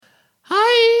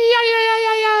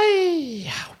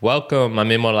Welcome,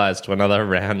 I'm immortalized to another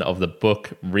round of the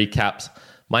book recaps.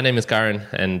 My name is Garen,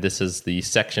 and this is the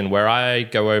section where I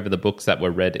go over the books that were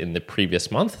read in the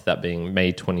previous month, that being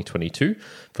May 2022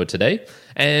 for today,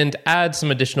 and add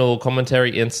some additional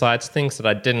commentary, insights, things that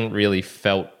I didn't really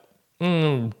felt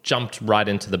jumped right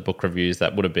into the book reviews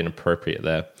that would have been appropriate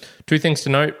there. Two things to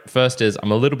note. First is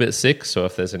I'm a little bit sick, so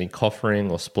if there's any coughing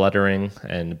or spluttering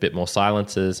and a bit more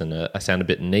silences and I sound a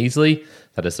bit nasally,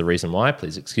 that is the reason why.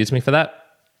 Please excuse me for that.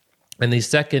 And the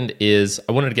second is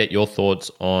I wanted to get your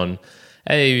thoughts on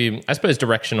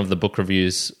direction of the book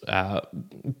reviews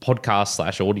podcast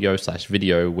 / audio /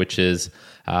 video, which is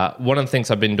one of the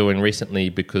things I've been doing recently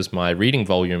because my reading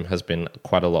volume has been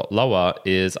quite a lot lower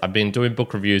is I've been doing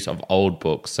book reviews of old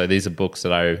books. So these are books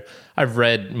that I've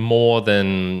read more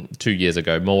than 2 years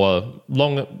ago,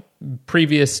 long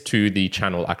previous to the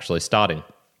channel actually starting.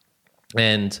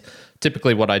 And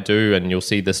typically what I do, and you'll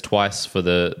see this twice for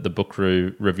the book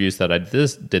reviews that I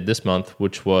did this month,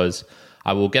 which was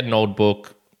I will get an old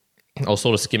book, I'll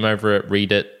sort of skim over it,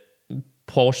 read it,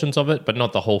 portions of it, but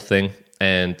not the whole thing,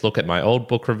 and look at my old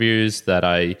book reviews that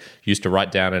I used to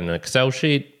write down in an Excel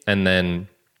sheet, and then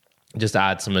just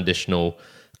add some additional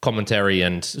commentary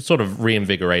and sort of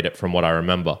reinvigorate it from what I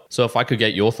remember. So if I could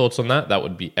get your thoughts on that, that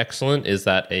would be excellent. Is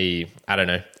that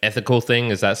ethical thing?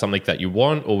 Is that something that you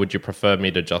want, or would you prefer me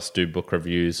to just do book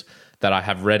reviews that I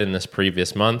have read in this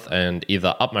previous month and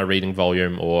either up my reading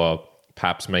volume or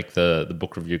perhaps make the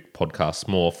book review podcasts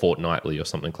more fortnightly or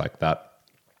something like that?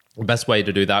 The best way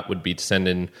to do that would be to send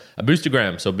in a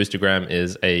boostergram. So boostergram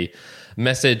is a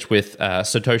message with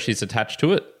Satoshis attached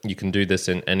to it. You can do this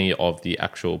in any of the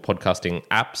actual podcasting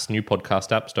apps,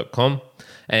 newpodcastapps.com.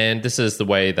 And this is the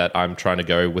way that I'm trying to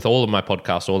go with all of my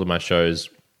podcasts, all of my shows.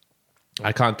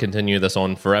 I can't continue this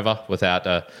on forever without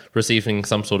receiving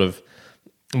some sort of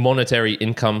monetary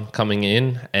income coming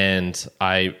in, and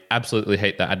I absolutely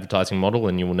hate the advertising model,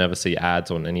 and you will never see ads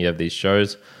on any of these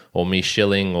shows or me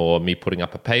shilling or me putting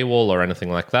up a paywall or anything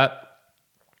like that.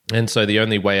 And so the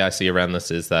only way I see around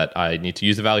this is that I need to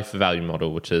use a value for value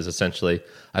model, which is essentially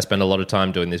I spend a lot of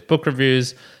time doing these book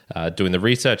reviews, doing the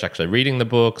research, actually reading the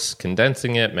books,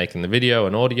 condensing it, making the video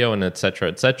and audio, and et cetera,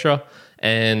 et cetera.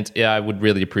 And yeah, I would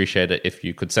really appreciate it if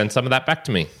you could send some of that back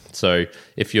to me. So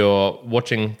if you're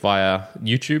watching via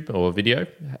YouTube or video,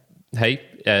 hey,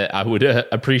 I would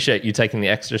appreciate you taking the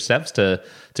extra steps to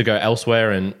go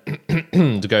elsewhere and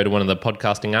to go to one of the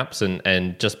podcasting apps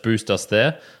and just boost us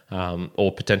there,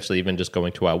 or potentially even just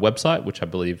going to our website, which I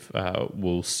believe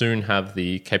will soon have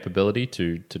the capability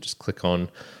to just click on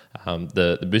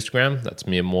the boostergram. That's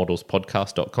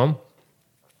meremortalspodcast.com.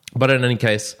 But in any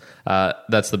case,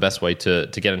 that's the best way to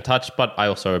get in touch. But I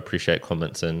also appreciate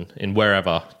comments in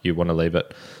wherever you want to leave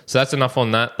it. So that's enough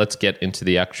on that. Let's get into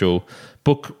the actual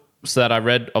books that I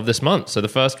read of this month. So the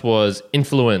first was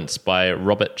Influence by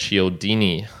Robert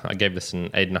Cialdini. I gave this an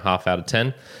 8.5 out of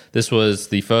 10. This was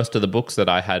the first of the books that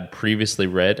I had previously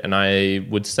read, and I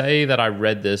would say that I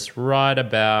read this right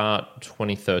about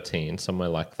 2013, somewhere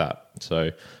like that.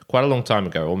 So quite a long time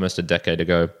ago, almost a decade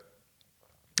ago.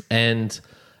 And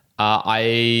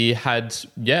I had,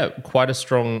 it left quite a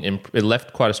strong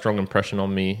impression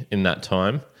on me in that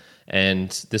time. And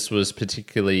this was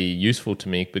particularly useful to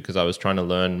me because I was trying to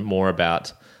learn more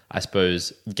about, I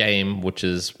suppose, game, which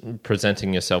is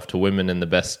presenting yourself to women in the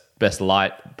best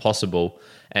light possible.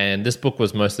 And this book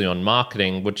was mostly on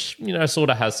marketing, which, sort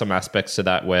of has some aspects to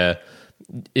that where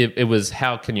it was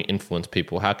how can you influence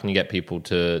people? How can you get people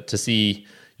to see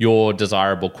your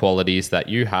desirable qualities that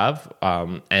you have?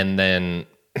 And then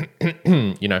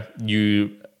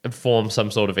you form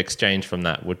some sort of exchange from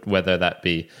that, whether that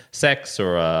be sex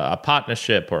or a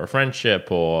partnership or a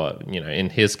friendship, or,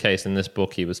 in his case, in this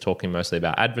book, he was talking mostly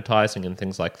about advertising and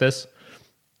things like this.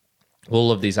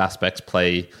 All of these aspects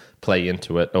play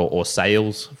into it, or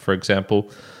sales, for example.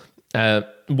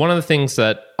 One of the things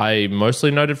that I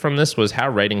mostly noted from this was how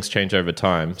ratings change over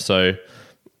time. So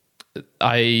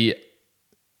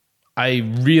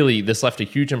this left a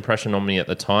huge impression on me at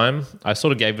the time. I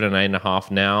sort of gave it an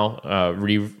 8.5 now,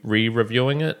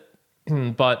 re-reviewing it.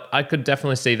 But I could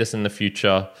definitely see this in the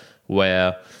future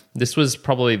where this was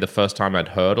probably the first time I'd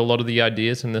heard a lot of the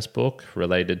ideas in this book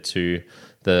related to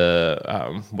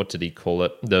the, what did he call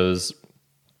it? Those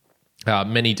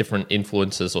many different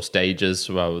influences or stages,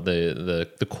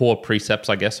 the core precepts,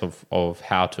 I guess, of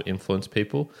how to influence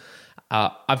people.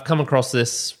 I've come across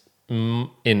this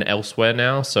in elsewhere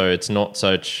now, so it's not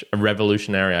such a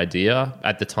revolutionary idea.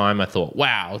 At the time, I thought,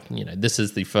 wow, this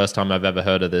is the first time I've ever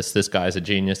heard of this. This guy's a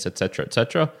genius, etc.,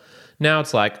 etc. Now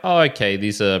it's like, oh, okay,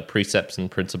 these are precepts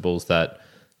and principles that,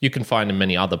 you can find in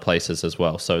many other places as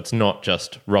well. So it's not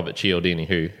just Robert Cialdini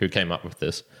who came up with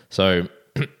this. So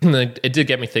it did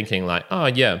get me thinking like, oh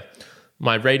yeah,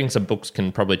 my ratings of books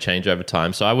can probably change over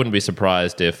time. So I wouldn't be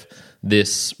surprised if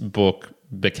this book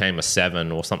became a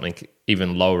 7 or something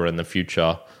even lower in the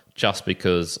future, just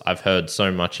because I've heard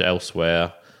so much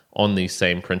elsewhere on these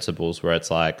same principles where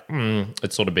it's like,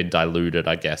 it's sort of been diluted,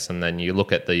 I guess. And then you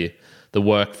look at the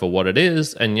work for what it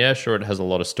is, and yeah, sure, it has a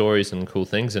lot of stories and cool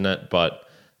things in it, but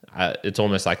it's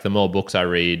almost like the more books I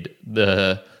read,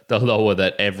 the lower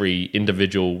that every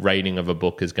individual rating of a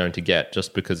book is going to get,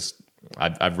 just because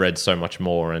I've read so much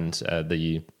more, and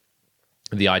the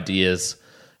ideas,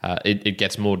 it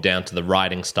gets more down to the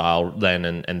writing style then,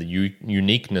 and the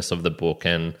uniqueness of the book.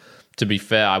 And to be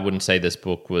fair, I wouldn't say this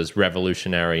book was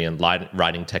revolutionary in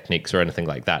writing techniques or anything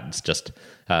like that. It's just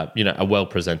a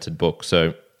well-presented book.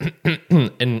 So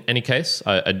in any case,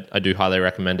 I do highly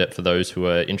recommend it for those who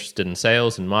are interested in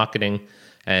sales and marketing,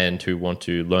 and who want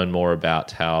to learn more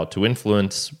about how to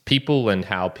influence people and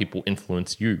how people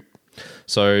influence you.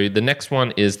 So the next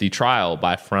one is The Trial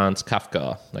by Franz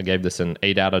Kafka. I gave this an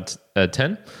 8 out of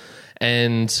 10.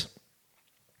 And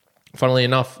funnily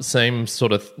enough, same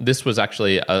sort of, this was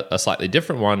actually a slightly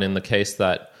different one in the case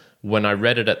that when I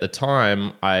read it at the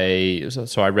time, I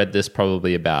read this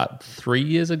probably about 3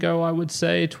 years ago, I would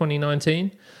say,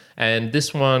 2019. And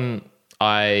this one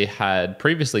I had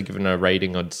previously given a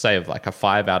rating, I'd say, of like a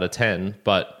 5 out of 10.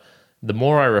 But the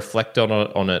more I reflect on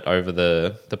it over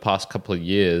the past couple of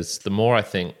years, the more I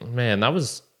think, man, there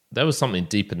was something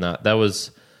deep in that. That was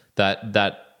that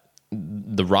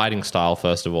the writing style,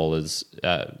 first of all, is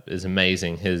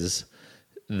amazing.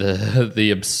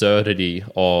 The absurdity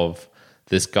of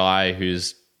this guy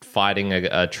who's fighting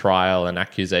a trial, an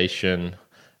accusation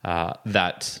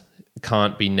that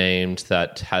can't be named,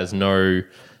 that has no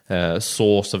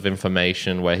source of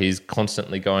information, where he's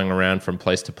constantly going around from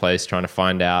place to place trying to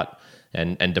find out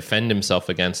and defend himself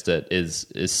against it is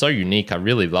so unique. I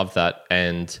really love that.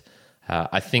 And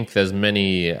I think there's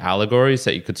many allegories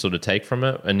that you could sort of take from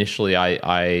it. Initially,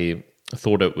 I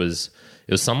thought it was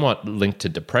somewhat linked to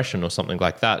depression or something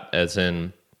like that, as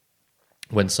in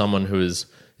when someone who is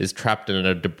trapped in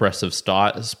a depressive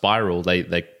spiral,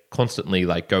 they constantly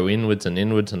like go inwards and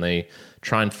they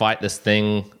try and fight this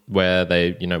thing where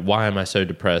they, why am I so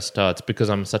depressed? It's because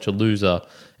I'm such a loser.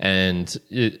 And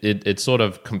it sort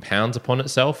of compounds upon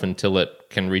itself until it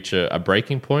can reach a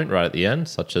breaking point right at the end,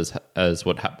 such as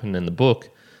what happened in the book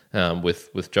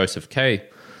with Joseph K.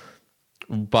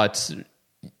 But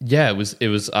yeah, it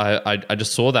was. I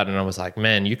just saw that and I was like,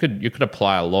 man, you could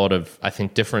apply a lot of, I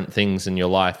think, different things in your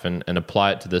life and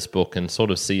apply it to this book and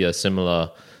sort of see a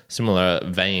similar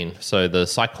vein. So the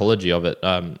psychology of it,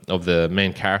 of the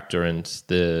main character, and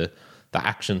the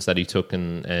actions that he took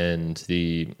and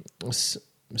the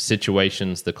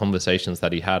situations, the conversations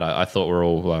that he had, I thought were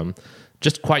all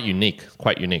just quite unique.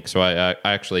 So I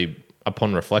actually,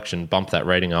 upon reflection, bumped that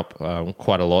rating up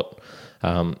quite a lot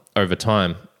over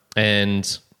time.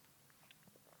 And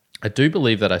I do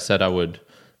believe that I said I would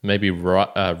maybe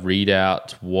read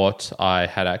out what I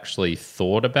had actually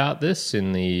thought about this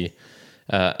in the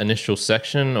initial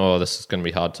section, or this is going to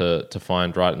be hard to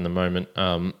find right in the moment.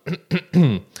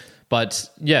 But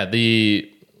yeah,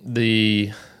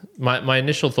 my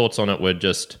initial thoughts on it were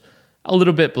just a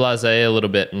little bit blasé, a little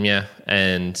bit meh,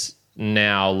 and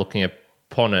now looking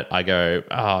upon it, I go,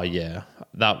 oh yeah,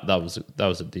 that was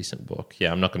a decent book.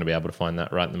 Yeah, I'm not going to be able to find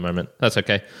that right in the moment. That's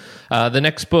okay. The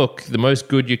next book, The Most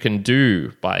Good You Can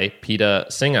Do by Peter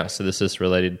Singer. So this is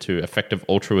related to effective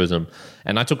altruism.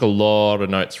 And I took a lot of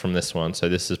notes from this one, so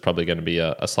this is probably going to be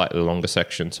a slightly longer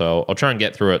section. So I'll try and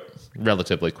get through it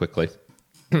relatively quickly.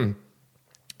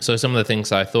 So some of the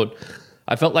things I felt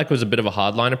like it was a bit of a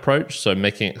hardline approach, so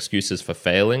making excuses for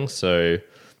failing. So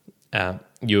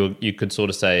you could sort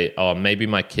of say, oh, maybe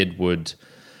my kid would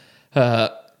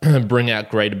bring out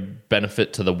greater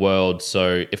benefit to the world.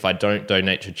 So if I don't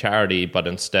donate to charity, but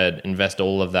instead invest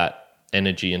all of that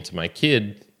energy into my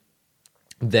kid,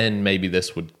 then maybe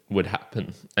this would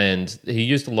happen. And he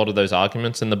used a lot of those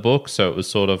arguments in the book. So it was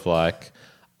sort of like,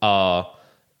 I'll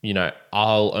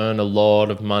earn a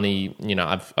lot of money.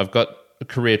 I've got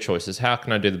career choices. How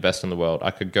can I do the best in the world?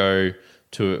 I could go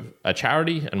to a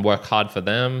charity and work hard for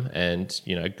them and,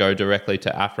 go directly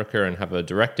to Africa and have a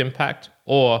direct impact.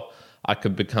 Or I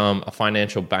could become a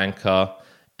financial banker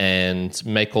and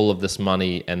make all of this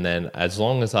money. And then as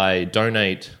long as I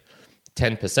donate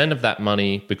 10% of that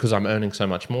money, because I'm earning so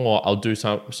much more, I'll do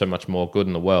so much more good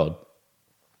in the world.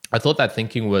 I thought that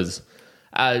thinking was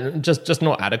just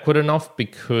not adequate enough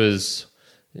because,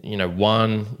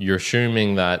 one, you're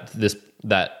assuming that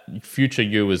that future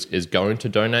you is going to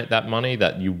donate that money,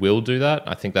 that you will do that.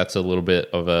 I think that's a little bit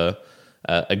of a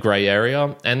gray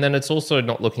area. And then it's also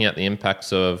not looking at the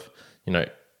impacts of,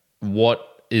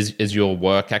 what is your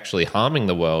work actually harming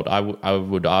the world? I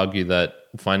would argue that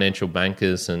financial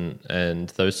bankers and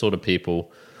those sort of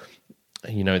people,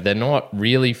 they're not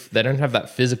really, they don't have that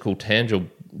physical,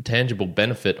 tangible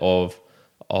benefit of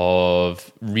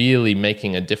really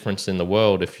making a difference in the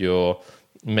world if you're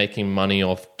making money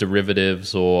off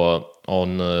derivatives or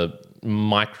on the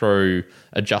micro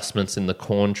adjustments in the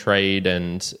corn trade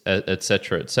and et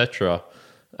cetera, et cetera.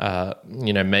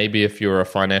 Maybe if you're a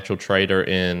financial trader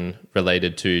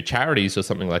related to charities or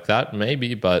something like that,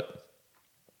 maybe, but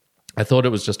I thought it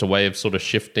was just a way of sort of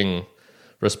shifting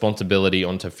responsibility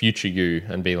onto future you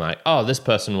and being like, oh, this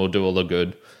person will do all the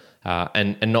good,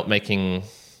 and not making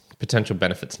potential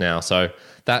benefits now. So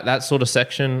that sort of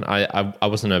section, I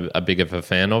wasn't a big of a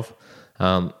fan of,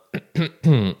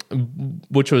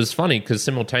 which was funny because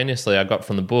simultaneously I got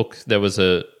from the book, there was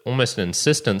almost an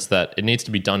insistence that it needs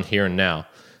to be done here and now.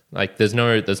 Like there's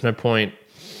no point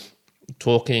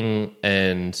talking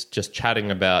and just chatting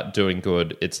about doing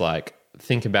good. It's like,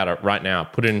 think about it right now,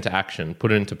 put it into action,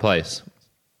 put it into place.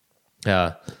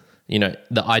 The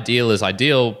ideal is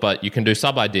ideal, but you can do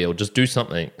sub-ideal. Just do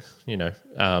something,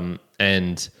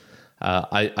 and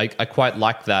I quite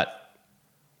like that.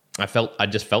 I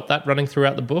just felt that running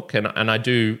throughout the book, and I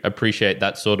do appreciate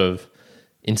that sort of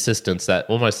insistence, that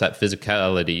almost that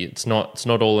physicality. It's not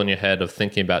all in your head of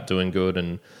thinking about doing good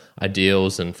and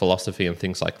ideals and philosophy and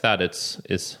things like that.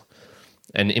 It's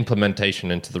an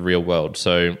implementation into the real world.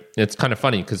 So it's kind of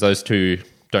funny because those two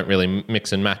don't really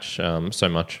mix and match so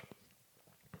much.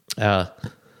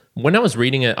 When I was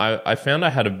reading it, I found I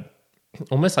had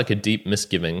almost like a deep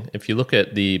misgiving. If you look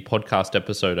at the podcast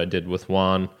episode I did with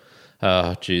Juan,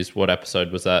 what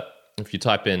episode was that? If you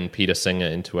type in Peter Singer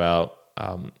into our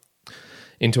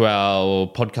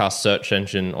podcast search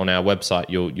engine on our website,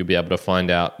 you'll be able to find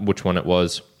out which one it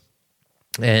was.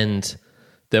 And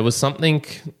there was something,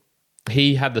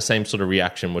 he had the same sort of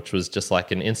reaction, which was just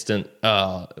like an instant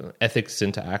ethics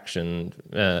into action,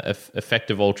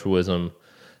 effective altruism,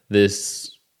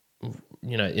 this,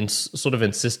 sort of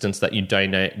insistence that you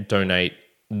donate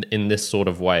in this sort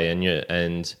of way.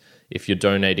 And if you're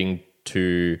donating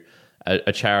to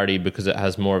a charity because it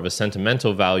has more of a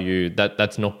sentimental value,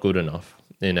 that's not good enough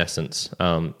in essence.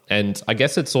 And I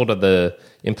guess it's sort of the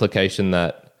implication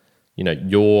that,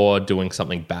 you're doing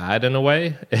something bad in a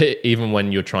way, even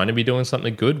when you're trying to be doing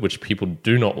something good, which people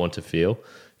do not want to feel.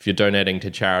 If you're donating to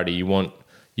charity, you want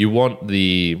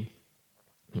the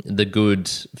good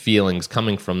feelings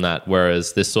coming from that.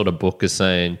 Whereas this sort of book is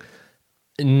saying,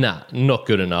 nah, not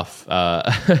good enough.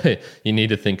 You need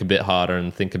to think a bit harder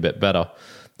and think a bit better.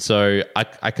 So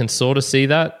I can sort of see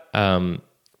that.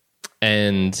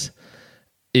 And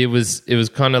it was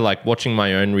kind of like watching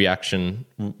my own reaction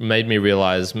made me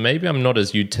realize maybe I'm not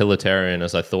as utilitarian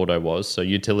as I thought I was. So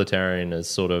utilitarian is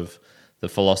sort of the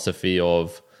philosophy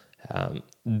of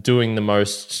doing the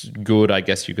most good, I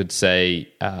guess you could say,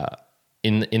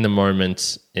 in the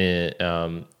moment,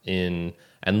 and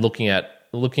looking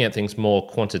at things more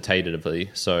quantitatively.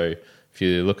 So if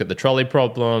you look at the trolley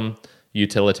problem,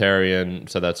 utilitarian,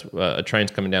 so that's a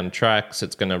train's coming down the tracks,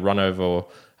 it's going to run over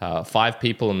 5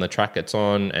 people on the track it's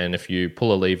on, and if you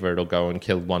pull a lever, it'll go and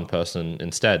kill 1 person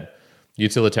instead.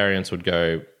 Utilitarians would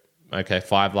go, okay,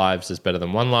 5 lives is better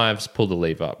than 1 life, pull the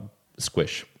lever,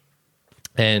 squish.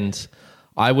 And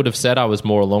I would have said I was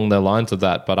more along the lines of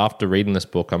that, but after reading this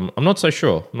book, I'm not so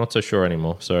sure. I'm not so sure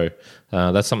anymore. So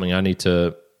that's something I need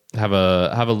to have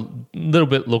a little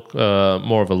bit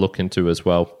more of a look into as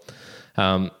well.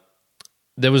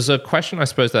 There was a question, I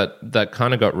suppose, that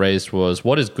kind of got raised was,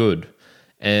 what is good?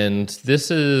 And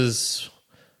this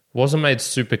wasn't made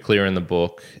super clear in the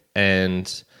book. And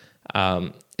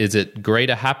is it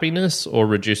greater happiness or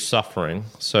reduced suffering?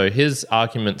 So his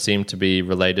argument seemed to be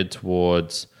related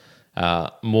towards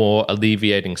more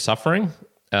alleviating suffering,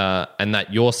 and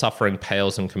that your suffering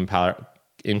pales in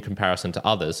comparison to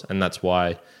others, and that's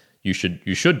why you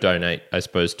should donate, I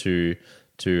suppose, to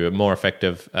more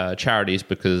effective charities,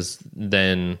 because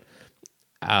then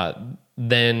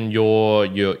you're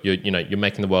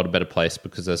making the world a better place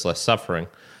because there's less suffering.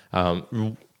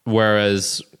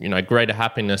 Whereas greater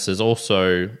happiness is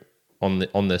also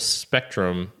on this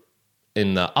spectrum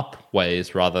in the up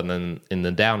ways rather than in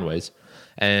the down ways.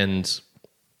 And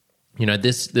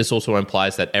this also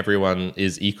implies that everyone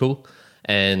is equal,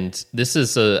 and this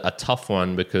is a tough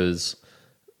one because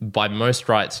by most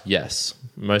rights, yes,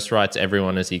 most rights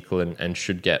everyone is equal and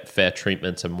should get fair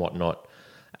treatment and whatnot.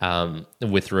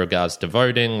 with regards to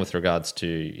voting, with regards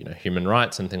to human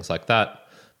rights and things like that.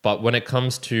 But when it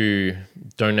comes to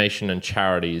donation and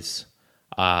charities,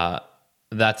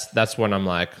 that's when I'm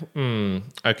like,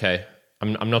 okay,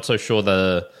 I'm not so sure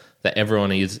that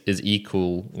everyone is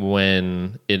equal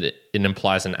when it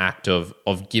implies an act of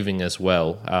giving as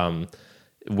well.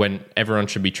 When everyone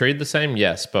should be treated the same,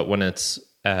 yes, but when it's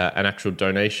an actual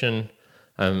donation,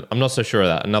 I'm not so sure of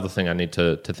that. Another thing I need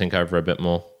to think over a bit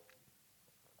more.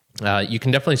 You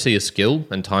can definitely see a skill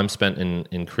and time spent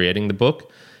in creating the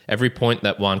book. Every point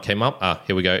that Juan came up,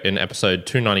 here we go, in episode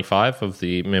 295 of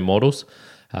the Mere Mortals,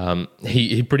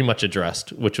 he pretty much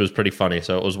addressed, which was pretty funny.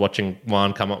 So it was watching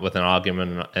Juan come up with an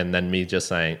argument and then me just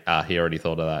saying, he already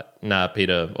thought of that. Nah,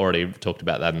 Peter already talked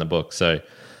about that in the book. So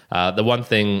the one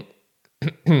thing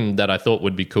that I thought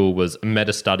would be cool was a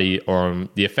meta study on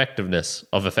the effectiveness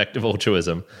of effective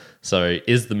altruism. So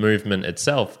is the movement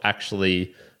itself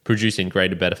actually producing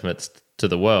greater benefits to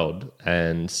the world?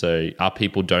 And so are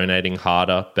people donating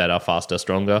harder, better, faster,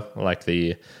 stronger, like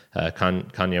the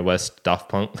Kanye West Daft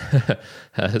Punk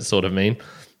sort of meme?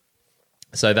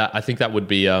 So that I think that would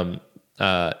be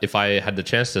if I had the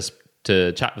chance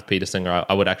to chat with Peter Singer,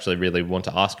 I would actually really want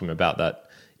to ask him about that.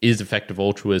 Is effective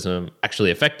altruism actually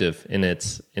effective in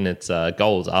its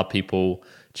goals? Are people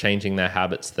changing their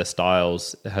habits, their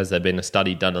styles? Has there been a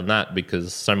study done on that?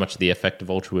 Because so much of the effective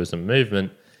altruism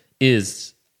movement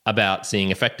is about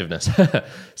seeing effectiveness.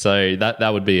 So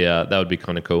that would be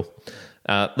kind of cool.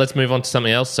 Let's move on to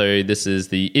something else. So this is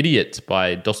The Idiot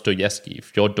by Dostoevsky,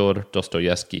 Fyodor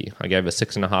Dostoevsky. I gave a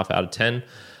 6.5 out of 10.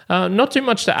 Not too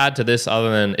much to add to this other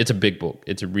than it's a big book.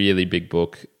 It's a really big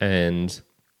book. And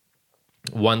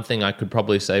one thing I could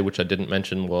probably say, which I didn't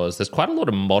mention, was there's quite a lot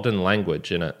of modern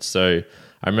language in it. So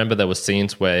I remember there were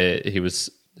scenes where he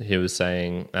was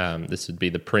saying this would be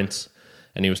the prince,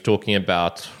 and he was talking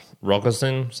about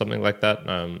Rogozin, something like that.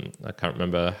 I can't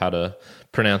remember how to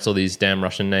pronounce all these damn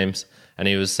Russian names. And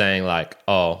he was saying like,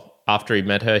 after he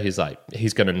met her, he's like,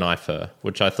 he's going to knife her,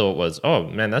 which I thought was, oh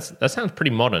man, that sounds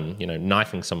pretty modern,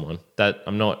 knifing someone. I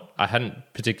hadn't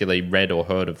particularly read or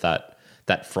heard of that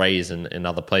phrase in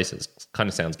other places. Kind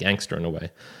of sounds gangster in a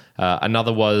way.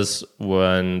 Another was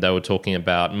when they were talking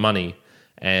about money,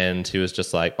 and he was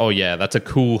just like, oh yeah, that's a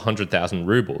cool 100,000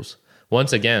 rubles.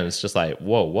 Once again, it's just like,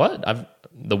 whoa, what?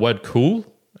 The word cool?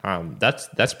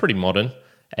 That's pretty modern.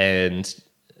 And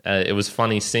it was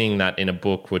funny seeing that in a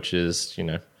book which is,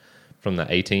 from the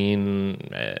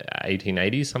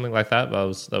 1880s, something like that.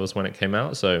 That was when it came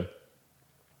out. So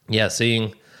yeah,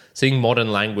 seeing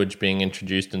modern language being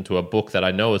introduced into a book that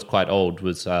I know is quite old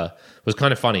was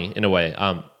kind of funny in a way.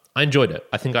 I enjoyed it.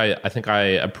 I think I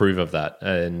approve of that,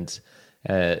 and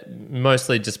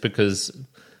mostly just because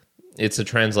it's a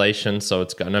translation, so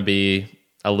it's going to be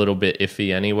a little bit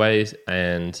iffy anyways.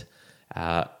 And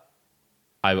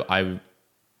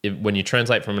when you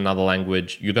translate from another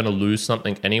language, you're going to lose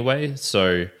something anyway.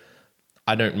 So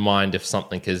I don't mind if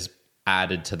something is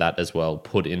added to that as well,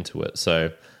 put into it.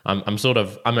 So I'm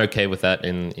okay with that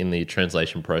in the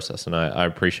translation process, and I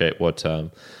appreciate what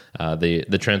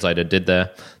the translator did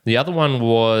there. The other one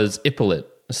was Ippolit.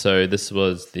 So this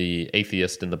was the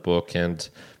atheist in the book, and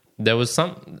there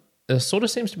sort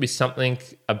of seems to be something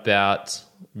about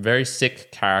very sick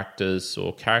characters,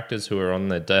 or characters who are on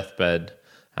their deathbed,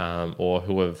 or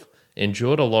who have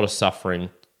endured a lot of suffering,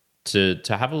 to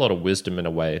have a lot of wisdom in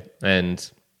a way.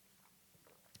 And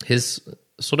his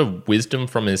sort of wisdom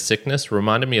from his sickness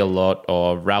reminded me a lot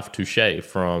of Ralph Touche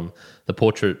from The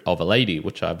Portrait of a Lady,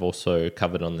 which I've also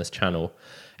covered on this channel.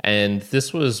 And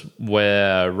this was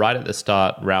where, right at the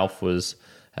start, Ralph was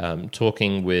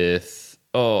talking with,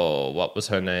 what was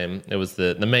her name? It was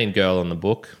the main girl in the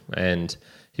book, and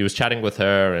he was chatting with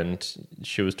her, and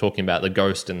she was talking about the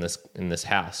ghost in this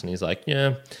house. And he's like,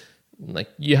 yeah, like,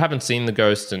 you haven't seen the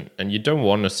ghost, and you don't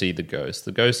want to see the ghost.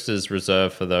 The ghost is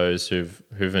reserved for those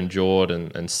who've endured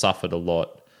and suffered a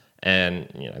lot. And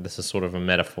this is sort of a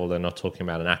metaphor. They're not talking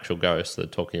about an actual ghost. They're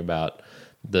talking about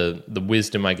the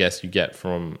wisdom, I guess, you get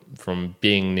from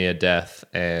being near death,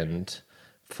 and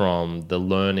from the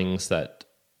learnings that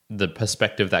the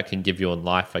perspective that can give you in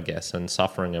life, I guess, and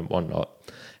suffering and whatnot.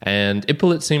 And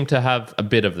Ippolit seemed to have a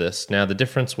bit of this. Now, the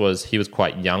difference was he was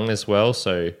quite young as well,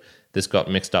 so this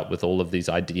got mixed up with all of these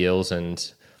ideals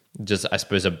and just, I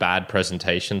suppose, a bad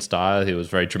presentation style. He was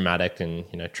very dramatic and,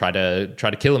 try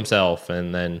to kill himself,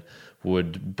 and then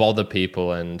would bother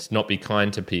people and not be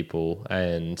kind to people,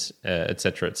 and et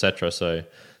cetera, et cetera. So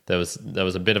there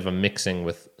was a bit of a mixing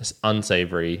with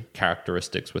unsavory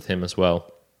characteristics with him as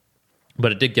well.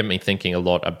 But it did get me thinking a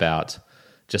lot about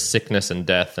just sickness and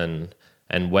death,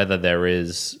 and whether there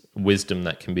is wisdom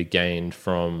that can be gained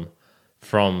from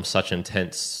such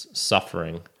intense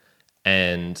suffering.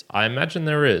 And I imagine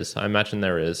there is.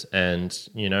 And,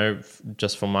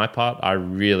 just for my part, I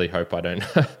really hope I don't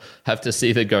have to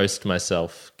see the ghost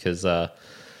myself, because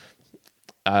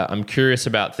I'm curious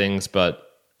about things, but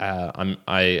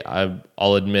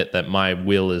I'll admit that my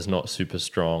will is not super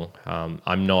strong.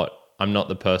 I'm not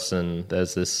the person.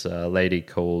 There's this lady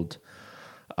called,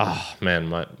 oh man,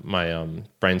 my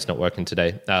brain's not working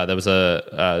today. There was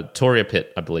a Toria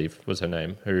Pitt, I believe was her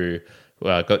name, who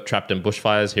got trapped in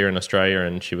bushfires here in Australia,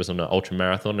 and she was on an ultra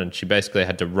marathon, and she basically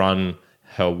had to run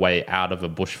her way out of a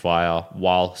bushfire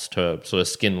whilst her sort of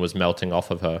skin was melting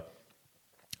off of her.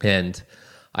 And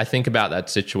I think about that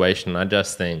situation, and I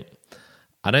just think,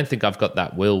 I don't think I've got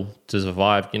that will to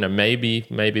survive. Maybe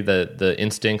the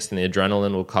instincts and the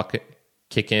adrenaline will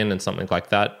kick in and something like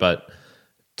that, but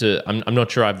I'm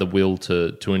not sure I have the will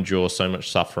to endure so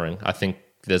much suffering. I think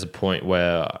there's a point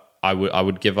where I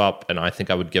would give up, and I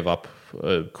think I would give up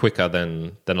quicker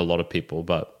than a lot of people.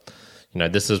 But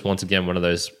this is once again one of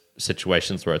those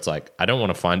situations where it's like, I don't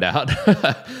want to find out.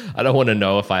 I don't want to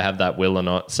know if I have that will or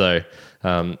not. So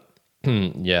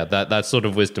yeah, that sort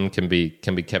of wisdom can be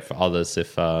kept for others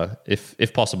if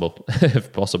possible.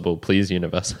 If possible, please,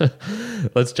 universe.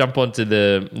 Let's jump onto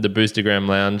the Boostergram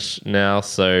Lounge now.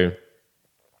 So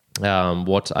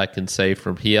what I can say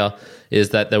from here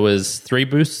is that there was 3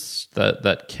 boosts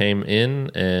that came in,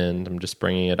 and I'm just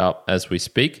bringing it up as we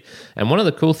speak. And one of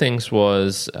the cool things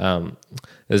was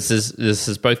this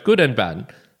is both good and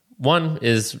bad. One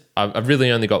is I've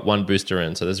really only got 1 booster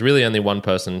in, so there's really only 1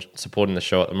 person supporting the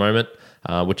show at the moment,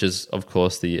 which is, of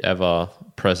course, the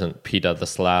ever-present Peter the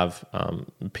Slav.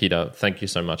 Peter, thank you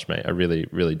so much, mate. I really,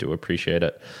 really do appreciate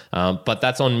it. But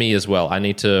that's on me as well. I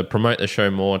need to promote the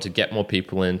show more, to get more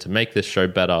people in, to make this show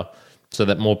better, so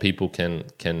that more people can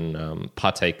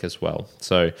partake as well.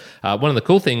 So one of the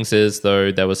cool things is,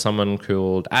 though, there was someone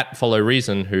called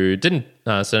 @FollowReason who didn't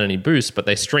send any boosts, but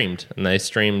they streamed, and they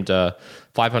streamed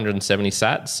 570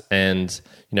 sats. And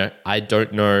I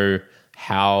don't know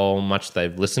how much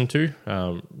they've listened to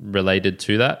related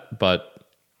to that, but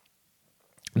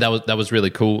that was really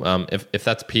cool. If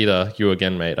that's Peter, you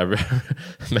again, mate.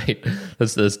 Mate,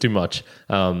 there's too much.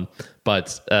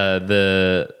 But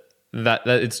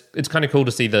it's kind of cool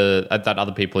to see that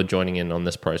other people are joining in on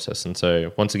this process. And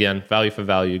so once again, value for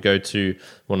value, go to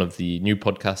one of the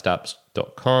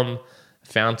newpodcastapps.com.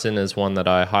 Fountain is one that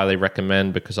I highly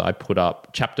recommend because I put up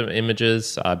chapter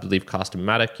images. I believe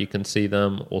Cast-O-Matic, you can see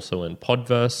them also in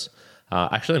Podverse,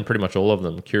 actually in pretty much all of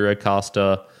them,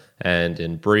 CurioCaster and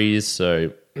in Breeze.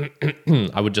 So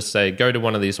I would just say go to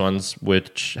one of these ones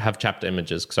which have chapter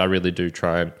images, because I really do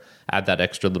try and add that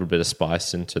extra little bit of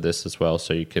spice into this as well,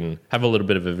 so you can have a little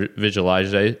bit of a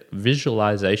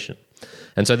visualization.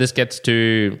 And so this gets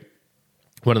to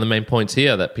one of the main points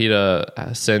here, that Peter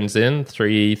sends in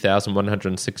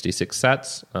 3,166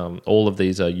 sats. All of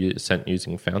these are sent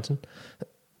using Fountain.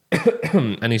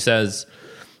 And he says,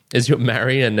 "Is your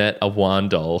marionette a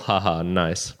wand doll? Haha,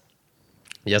 nice."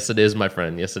 Yes, it is, my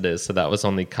friend. Yes, it is. So that was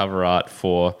on the cover art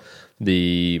for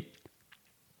the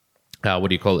what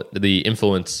do you call it? The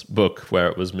influence book, where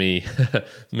it was me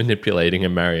manipulating a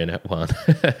marionette wand.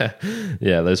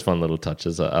 Yeah, those fun little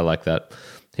touches. I like that.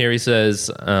 Here he says,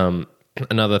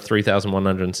 another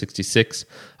 3,166.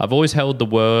 "I've always held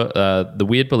the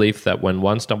weird belief that when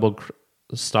one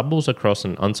stumbles across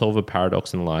an unsolvable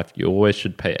paradox in life, you always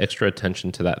should pay extra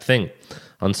attention to that thing.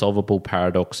 Unsolvable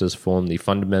paradoxes form the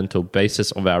fundamental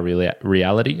basis of our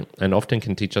reality and often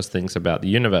can teach us things about the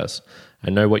universe. I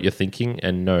know what you're thinking,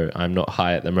 and no, I'm not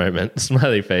high at the moment."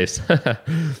 Smiley face.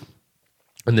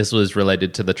 And this was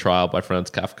related to The Trial by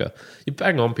Franz Kafka. You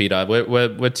bang on, Peter.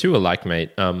 We're two alike, mate.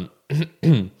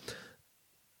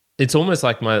 It's almost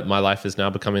like my life is now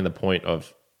becoming the point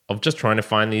of just trying to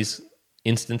find these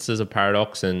instances of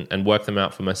paradox and work them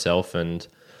out for myself and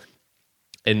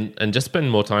just spend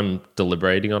more time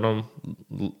deliberating on them,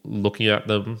 looking at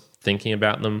them, thinking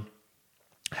about them.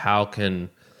 How can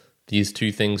these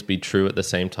two things be true at the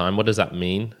same time? What does that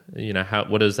mean?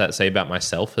 What does that say about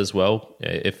myself as well?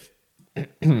 If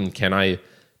can I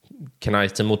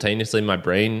simultaneously in my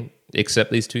brain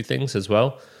accept these two things as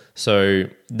well? So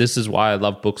this is why I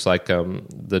love books like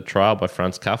The Trial by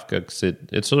Franz Kafka, because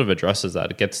it sort of addresses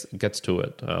that. It gets to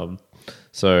it.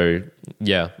 So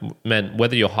yeah, man,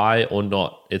 whether you're high or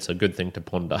not, it's a good thing to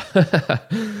ponder.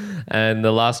 And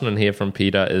the last one here from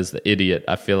Peter is the idiot.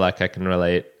 I feel like I can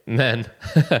relate. Man,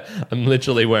 I'm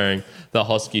literally wearing the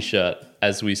Hosky shirt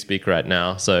as we speak right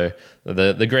now. So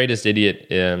the greatest idiot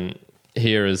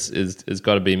here is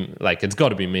got to be, like, it's got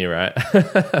to be me, right?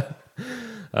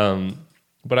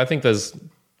 But I think there's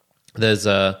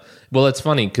well, it's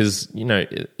funny because,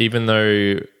 even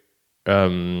though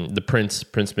the Prince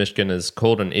Mishkin is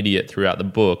called an idiot throughout the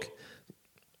book,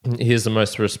 he is the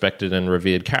most respected and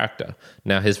revered character.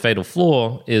 Now, his fatal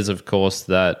flaw is, of course,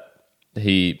 that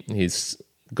he's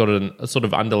got a sort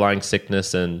of underlying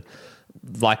sickness, and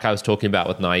like I was talking about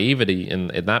with naivety in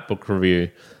that book review,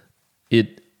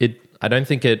 I don't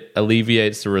think it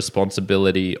alleviates the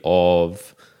responsibility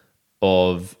of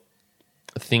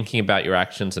thinking about your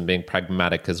actions and being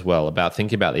pragmatic as well, about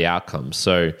thinking about the outcomes.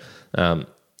 So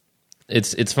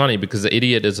it's funny because the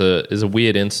idiot is a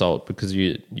weird insult, because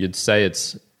you'd say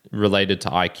it's related to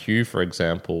IQ, for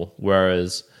example,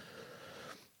 whereas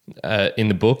in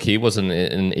the book he wasn't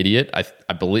an idiot.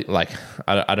 I believe,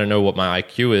 I don't know what my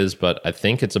IQ is, but I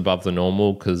think it's above the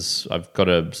normal because I've got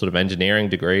a sort of engineering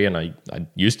degree, and I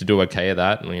used to do okay at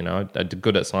that, and I did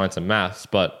good at science and maths,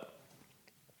 but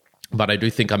I do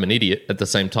think I'm an idiot at the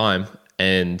same time.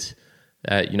 And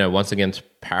once again,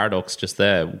 paradox just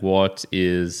there. What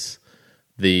is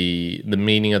the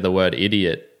meaning of the word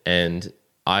idiot? And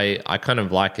I kind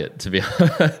of like it, to be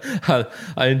honest.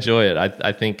 I enjoy it.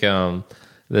 I think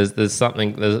there's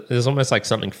something, there's almost like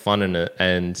something fun in it.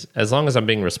 And as long as I'm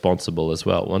being responsible as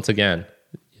well, once again,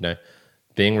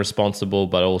 being responsible,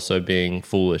 but also being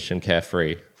foolish and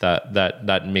carefree,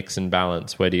 that mix and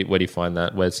balance, where do you find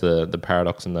that? Where's the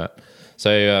paradox in that?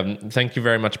 So thank you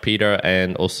very much, Peter,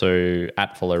 and also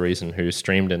at Follow Reason, who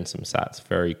streamed in some sats.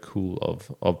 Very cool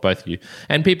of both of you,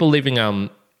 and people leaving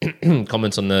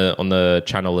comments on the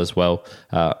channel as well.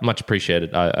 Much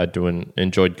appreciated. I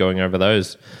enjoyed going over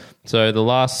those. So the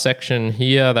last section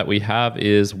here that we have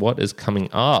is what is coming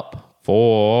up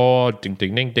for ding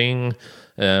ding ding ding.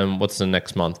 What's the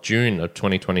next month? June of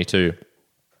 2022.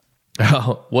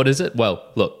 What is it? Well,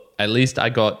 look, at least I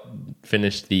got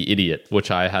finished The Idiot,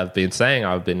 which I have been saying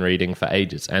I've been reading for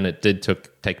ages, and it did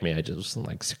take me ages. It was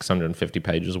like 650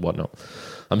 pages or whatnot.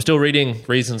 I'm still reading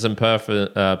Reasons and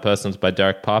Persons by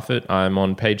Derek Parfit. I'm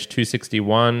on page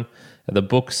 261. The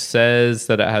book says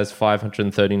that it has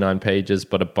 539 pages,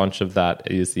 but a bunch of that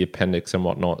is the appendix and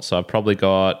whatnot. So I've probably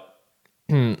got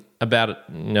I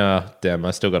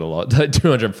still got a lot.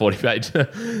 240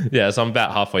 pages. Yeah, so I'm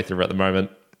about halfway through at the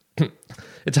moment.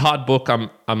 It's a hard book.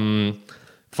 I'm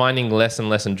finding less and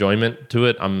less enjoyment to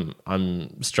it.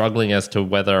 I'm struggling as to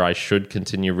whether I should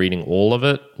continue reading all of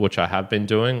it, which I have been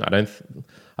doing.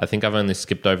 I think I've only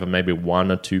skipped over maybe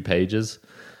 1 or 2 pages.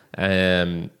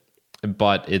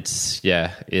 But it's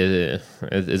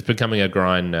becoming a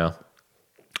grind now.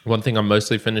 One thing I'm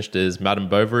mostly finished is Madame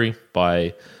Bovary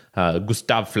by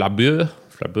Gustave Flaubert.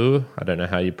 I don't know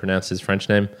how you pronounce his French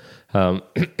name. I've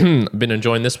been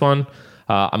enjoying this one.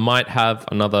 I might have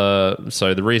another.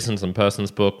 So the Reasons and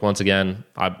Persons book, once again,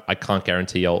 I can't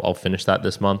guarantee I'll finish that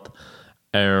this month.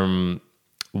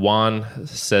 Juan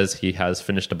says he has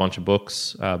finished a bunch of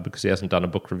books because he hasn't done a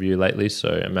book review lately. So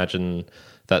imagine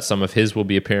that some of his will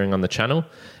be appearing on the channel.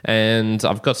 And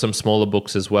I've got some smaller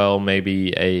books as well,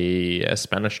 maybe a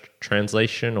Spanish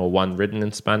translation or one written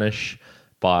in Spanish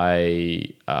by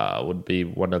would be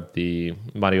one of the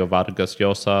Mario Vargas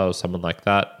Llosa or someone like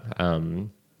that.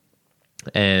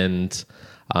 And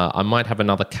I might have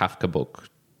another Kafka book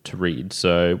to read.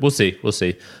 So we'll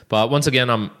see. But once again,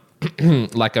 I'm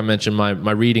like I mentioned,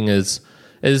 my reading is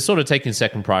sort of taking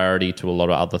second priority to a lot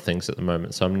of other things at the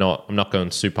moment. So I'm not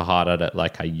going super hard at it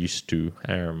like I used to.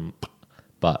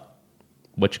 But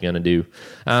what you going to do?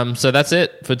 So that's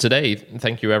it for today.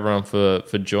 Thank you everyone for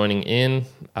joining in.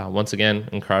 Once again,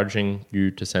 encouraging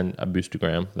you to send a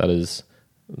boostergram. That is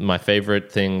my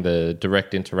favorite thing, the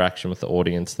direct interaction with the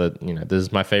audience. That this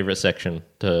is my favorite section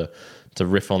to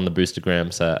riff on the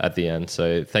boostergrams at the end.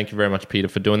 So thank you very much, Peter,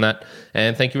 for doing that.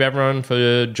 And thank you everyone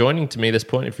for joining to me this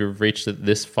point, if you've reached it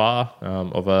this far,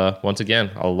 of once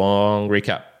again, a long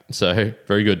recap. So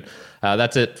very good.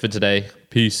 That's it for today.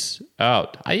 Peace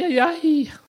out. Ay, ay, ay.